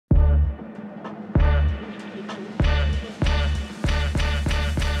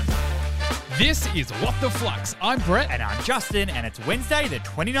This is What the Flux. I'm Brett. And I'm Justin, and it's Wednesday, the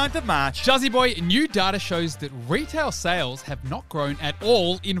 29th of March. Juzzy Boy, new data shows that retail sales have not grown at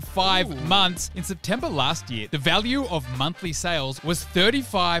all in 5 months. In September last year, the value of monthly sales was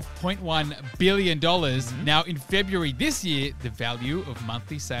 $35.1 billion. Now, in February this year, the value of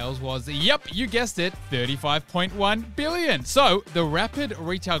monthly sales was, yep, you guessed it, $35.1 billion. So, the rapid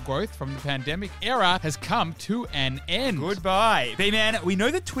retail growth from the pandemic era has come to an end. Goodbye. B-Man, we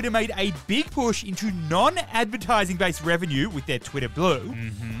know that Twitter made a big push into non-advertising based revenue with their Twitter Blue,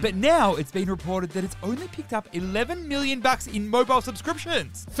 but now it's been reported that it's only picked up $11 million in mobile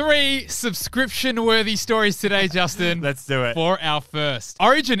subscriptions. 3 subscription-worthy stories today, Justin. Let's do it. For our first,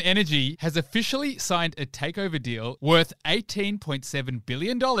 Origin Energy has officially signed a takeover deal worth $18.7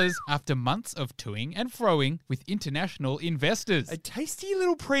 billion after months of toing and froing with international investors. A tasty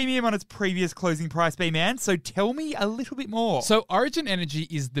little premium on its previous closing price, B-Man, so tell me a little bit more. So Origin Energy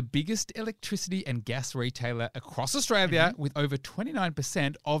is the biggest electricity and gas retailer across Australia with over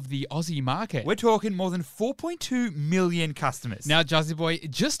 29% of the Aussie market. We're talking more than 4.2 million customers. Now, Juzzy Boy,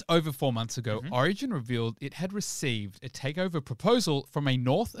 just over 4 months ago, Origin revealed it had received a takeover proposal from a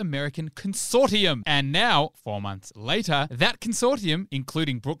North American consortium. And now, 4 months later, that consortium,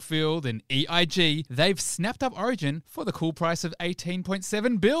 including Brookfield and EIG, they've snapped up Origin for the cool price of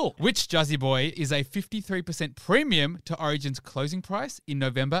 $18.7 billion, which, Juzzy Boy, is a 53% premium to Origin's closing price in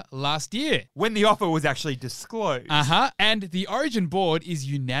November last year. When the offer was actually disclosed. And the Origin board is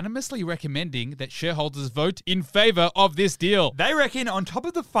unanimously recommending that shareholders vote in favour of this deal. They reckon on top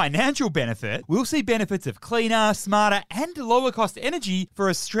of the financial benefit, we'll see benefits of cleaner, smarter and lower cost energy for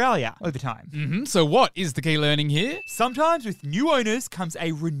Australia over time. So what is the key learning here? Sometimes with new owners comes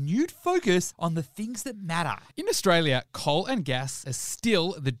a renewed focus on the things that matter. In Australia, coal and gas are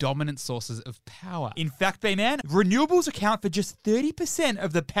still the dominant sources of power. In fact, B-Man, renewables account for just 30%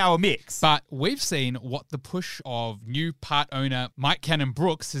 of the power mix. But we've seen what the push of new part owner Mike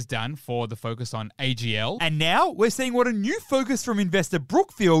Cannon-Brookes has done for the focus on AGL. And now we're seeing what a new focus from investor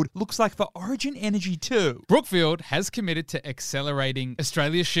Brookfield looks like for Origin Energy too. Brookfield has committed to accelerating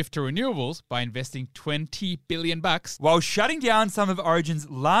Australia's shift to renewables by investing $20 billion while shutting down some of Origin's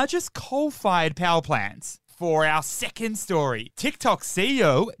largest coal-fired power plants. For our second story, TikTok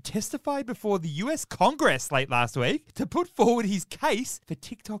CEO testified before the US Congress late last week to put forward his case for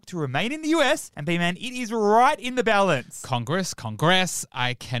TikTok to remain in the US, and B-Man, it is right in the balance. Congress,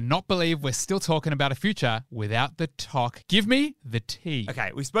 I cannot believe we're still talking about a future without the talk. Give me the tea.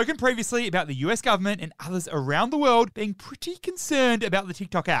 Okay, we've spoken previously about the US government and others around the world being pretty concerned about the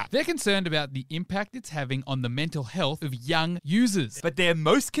TikTok app. They're concerned about the impact it's having on the mental health of young users. But they're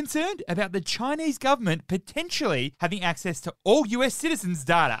most concerned about the Chinese government potentially having access to all US citizens'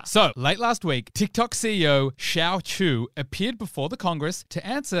 data. So, late last week, TikTok CEO Xiao Chu appeared before the Congress to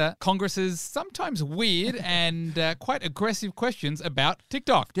answer Congress's sometimes weird and quite aggressive questions about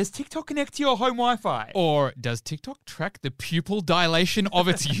TikTok. Does TikTok connect to your home Wi-Fi? Or does TikTok track the pupil dilation of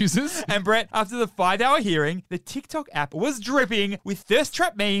its users? And Brett, after the 5-hour hearing, the TikTok app was dripping with thirst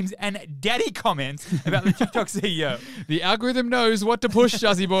trap memes and daddy comments about the TikTok CEO. The algorithm knows what to push,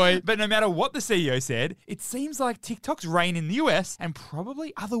 Juzzy Boy. But no matter what the CEO said, it seems like TikTok's reign in the US and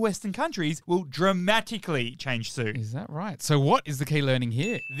probably other Western countries will dramatically change soon. Is that right? So what is the key learning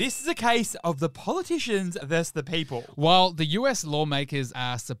here? This is a case of the politicians versus the people. While the US lawmakers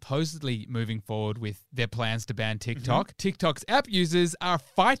are supposedly moving forward with their plans to ban TikTok, TikTok's app users are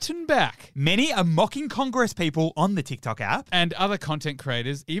fighting back. Many are mocking Congress people on the TikTok app. And other content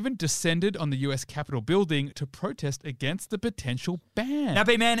creators even descended on the US Capitol building to protest against the potential ban. Now,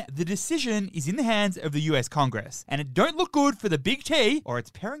 B-Man, the decision is in the hands of the US Congress, and it don't look good for the Big T or its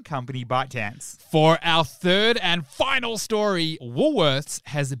parent company, ByteDance. For our third and final story, Woolworths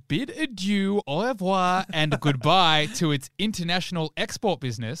has bid adieu, au revoir, and goodbye to its international export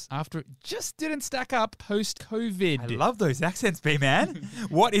business after it just didn't stack up post-COVID. I love those accents, B-Man.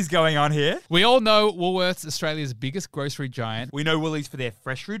 What is going on here? We all know Woolworths, Australia's biggest grocery giant. We know Woolies for their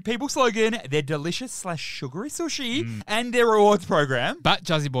fresh food people slogan, their delicious/sugary sushi, and their rewards program. But,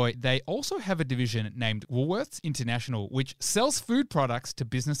 Juzzy Boy, they also have a division named Woolworths International, which sells food products to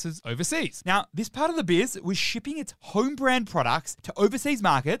businesses overseas. Now, this part of the biz was shipping its home brand products to overseas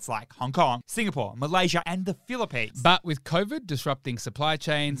markets like Hong Kong, Singapore, Malaysia, and the Philippines. But with COVID disrupting supply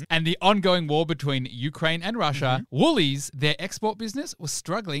chains and the ongoing war between Ukraine and Russia, Woolies, their export business, was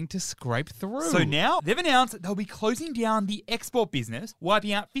struggling to scrape through. So now they've announced that they'll be closing down the export business,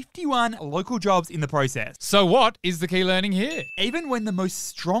 wiping out 51 local jobs in the process. So what is the key learning here? Even when the most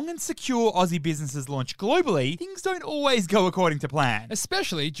strong and secure Aussie businesses launch launch globally, things don't always go according to plan.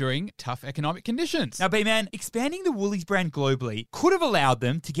 Especially during tough economic conditions. Now, B-Man, expanding the Woolies brand globally could have allowed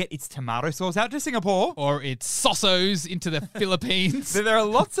them to get its tomato sauce out to Singapore. Or its Sossos into the Philippines. There are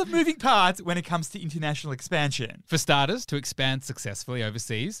lots of moving parts when it comes to international expansion. For starters, to expand successfully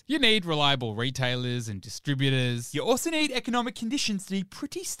overseas, you need reliable retailers and distributors. You also need economic conditions to be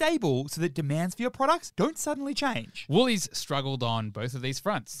pretty stable so that demands for your products don't suddenly change. Woolies struggled on both of these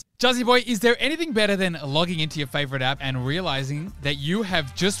fronts. Juzzy boy, is there anything better than logging into your favorite app and realizing that you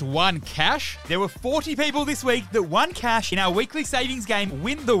have just won cash? There were 40 people this week that won cash in our weekly savings game,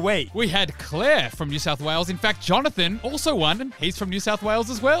 Win the Week. We had Claire from New South Wales. In fact, Jonathan also won, and he's from New South Wales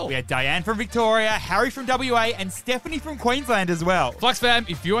as well. We had Diane from Victoria, Harry from WA, and Stephanie from Queensland as well. Flux fam,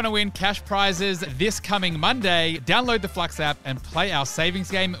 if you want to win cash prizes this coming Monday, download the Flux app and play our savings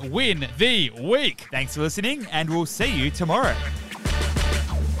game, Win the Week. Thanks for listening, and we'll see you tomorrow.